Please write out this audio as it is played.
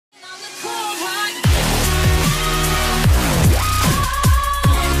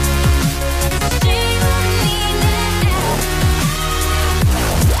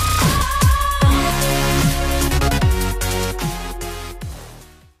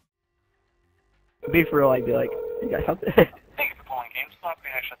be for real, I'd be like, you guys have to. Thank you for calling Gamestop. We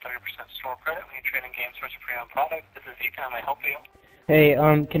actually 30% store credit when you trade in games versus pre-owned product. This is Ethan. How may I help you? Hey,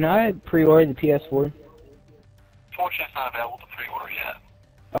 can I pre-order the PS4? Fortunately, it's not available to pre-order yet.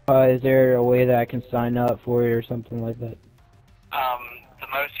 Is there a way that I can sign up for it or something like that? The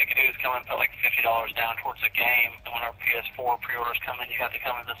most you can do is come and put like $50 down towards the game, and when our PS4 pre-orders come in, you have to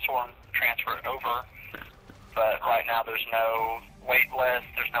come to the store and transfer it over. But right now, there's no wait list,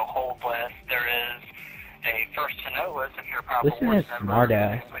 there's no hold list. There is a first-to-know list if you're a Power Rewards member. Smart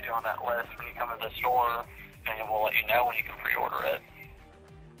ass. We do on that list when you come to the store, and we'll let you know when you can pre-order it.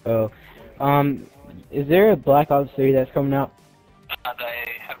 Oh, is there a Black Ops 3 that's coming out? They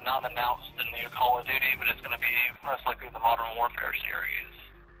have not announced the new Call of Duty, but it's going to be most likely the Modern Warfare series.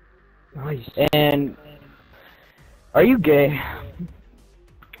 Nice. And are you gay?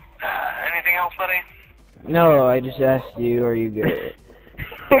 Anything else, buddy? No, I just asked you, are you gay?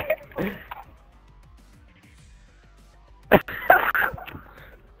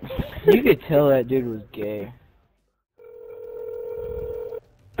 You could tell that dude was gay.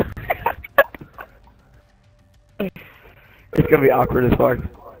 It's gonna be awkward as fuck.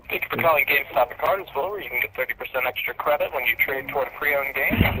 Thank you for calling GameStop at Cartersville, where you can get 30% extra credit when you trade toward a pre-owned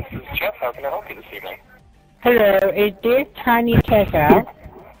game. This is Jeff. How can I help you this evening? Hello, is this Tiny Ticker?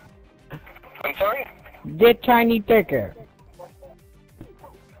 I'm sorry? This Tiny Ticker.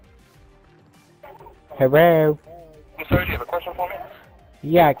 Hello? I'm sorry, do you have a question for me?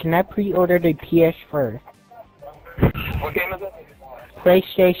 Yeah, can I pre-order the PS first? What game is it?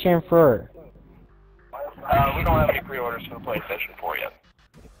 PlayStation 4. We don't have any pre-orders for the PlayStation 4 yet.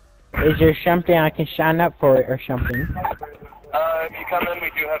 Is there something I can sign up for it or something? If you come in,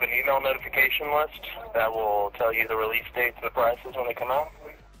 we do have an email notification list that will tell you the release dates and the prices when they come out.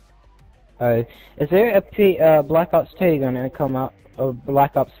 Is there a Black Ops 2 gonna come out? Or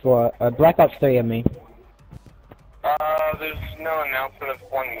Black Ops 4? Black Ops 3, I mean. There's no announcement of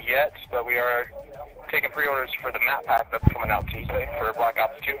one yet, but we are taking pre-orders for the map pack that's coming out Tuesday for Black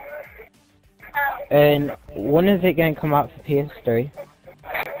Ops 2. And when is it gonna come out for PS3?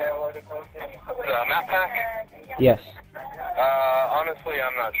 The map pack? Yes. Honestly,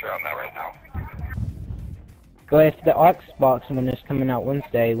 I'm not sure on that right now. But if the Xbox one is coming out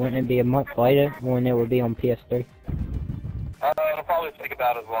Wednesday, wouldn't it be a month later when it would be on PS3? It'll probably take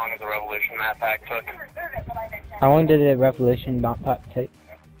about as long as the Revolution map pack took. How long did the Revolution map pack take?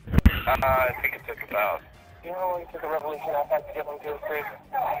 I think it took about... You know how long it took a Revolution map pack to get on PS3?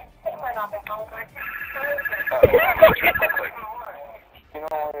 You know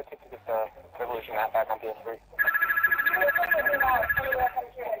how long it took to get the Revolution map pack on PS3?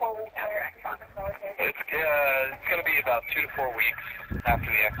 It's going to be about 2 to 4 weeks after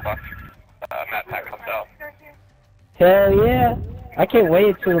the Xbox map pack comes out. Hell yeah! I can't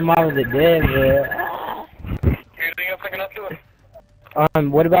wait till the model that did, Anything else I can help you with?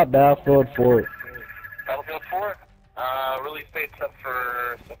 What about Battlefield 4? Battlefield 4? Release date's up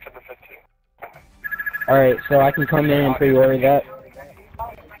for September 15th. Alright, so I can come in and pre-order that?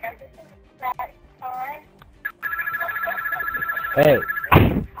 Hey.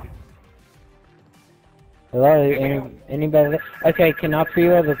 Hello, anybody? Okay, can I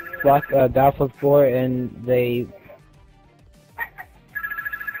pre-order the Battlefield 4 and they...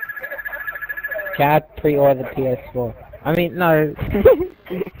 Can I pre-order the PS4? I mean, no.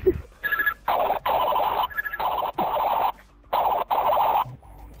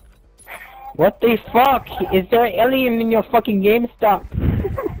 What the fuck? Is there an alien in your fucking GameStop?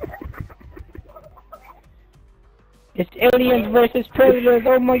 It's aliens versus predators.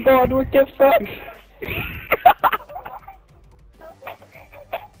 Oh my god, what the fuck?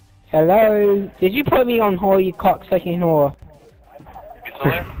 Hello? Did you put me on hold, you cocksucking whore? You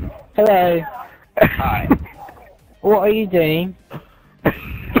still there? Hello? Hi. What are you doing?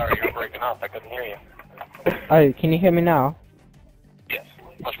 Sorry, you were breaking up. I couldn't hear you. Oh, can you hear me now? Yes.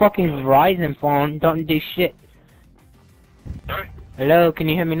 It's fucking Verizon phone. Don't do shit. Sorry? Hello, can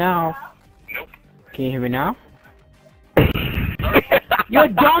you hear me now? Nope. Can you hear me now? Sorry? You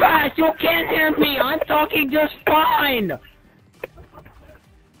dumbass! You can't hear me! I'm talking just fine!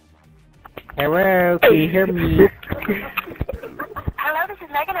 Hello, can you hear me? Hello, this is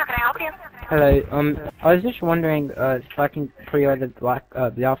Megan. How can I help you? Hello, I was just wondering, if I can pre-order the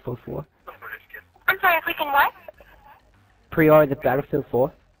Battlefield 4. I'm sorry, if we can what? Pre-order the Battlefield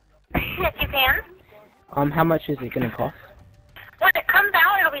 4? Yes, you can. How much is it gonna cost? When it comes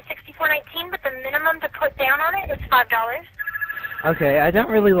out, it'll be $64.19, but the minimum to put down on it is $5. Okay, I don't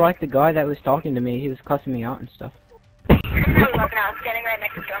really like the guy that was talking to me. He was cussing me out and stuff. I'm looking out. I'm standing right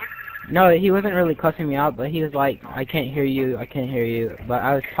next to him. No, he wasn't really cussing me out, but he was like, I can't hear you, I can't hear you. But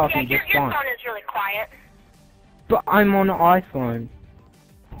I was talking Yeah, just your fine. phone is really quiet. But I'm on an iPhone.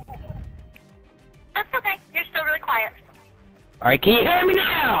 That's okay. You're still really quiet. Alright, can you hear me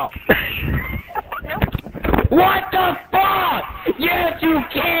now? Nope. What the fuck? Yes, you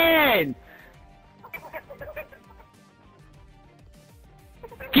can!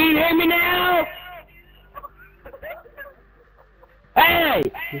 Can you hear me now? Hey!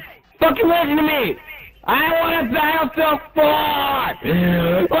 Fucking listen to me! I want a Battlefield 4!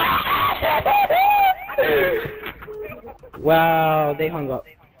 Wow, they hung up.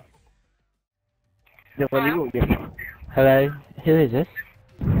 No, well, you won't get Hello? Who is this?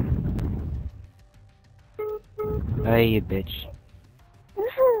 Hey, you bitch.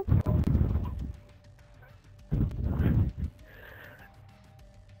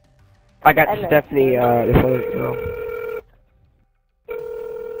 I got Stephanie, this other girl.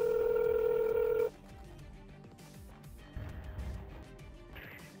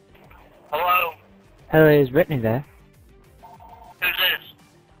 Hello? Hello, is Brittany there? Who's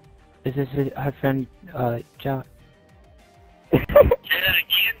this? Is this her friend, Jock? Say that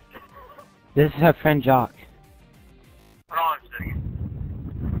again? This is her friend, Jock. Hold on a second.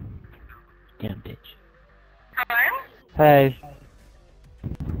 Damn bitch. Hello? Hey.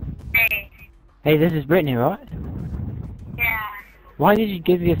 Hey. Hey, this is Brittany, right? Yeah. Why did you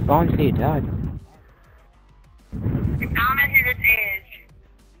give your phone to your dad? I don't know who this is.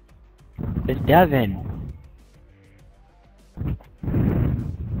 It's Devin.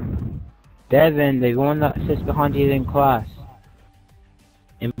 Devin, the one that sits behind you in class.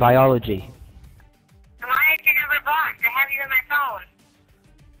 In biology. Why did you never block? I have you in my phone.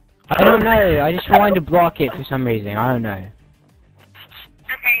 I don't know, I just wanted to block it for some reason, I don't know.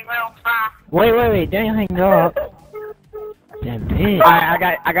 Okay, well, Wait, don't hang up. Damn bitch.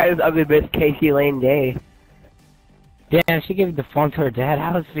 I got this ugly bitch, Casey Lane Day. Damn, she gave the phone to her dad,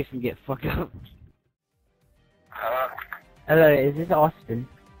 I was fixing to get fucked up. Hello, is this Austin?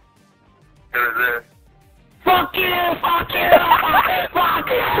 Who is this? Fuck you! Fuck you! Fuck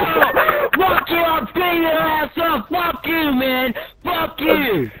you! Fuck you! I'm beating your ass up! Fuck you, man! Fuck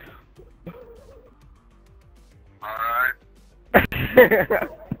you! Alright.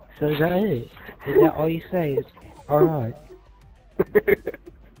 So that is. Is that all you say? Is alright.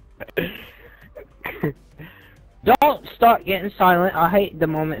 Don't start getting silent. I hate the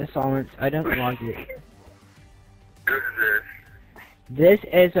moment of silence. I don't like it. Who is this? This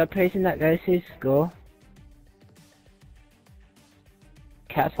is a person that goes to school.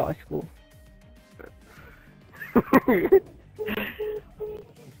 Cat's High School.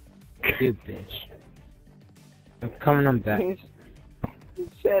 You bitch. I'm coming on back. He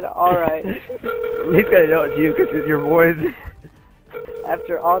said, alright. He's gonna know it's you, because it's your voice.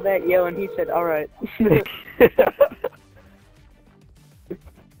 After all that yelling, he said, alright.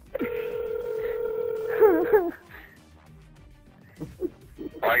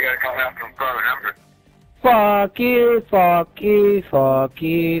 Why you gotta call me out from phone number? Fuck you, fuck you, fuck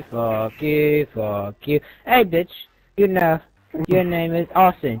you, fuck you, fuck you. Hey bitch, you know, your name is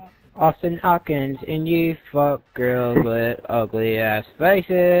Austin. Austin Hawkins, and you fuck girls with ugly ass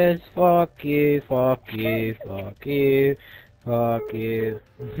faces. Fuck you, fuck you, fuck you, fuck you.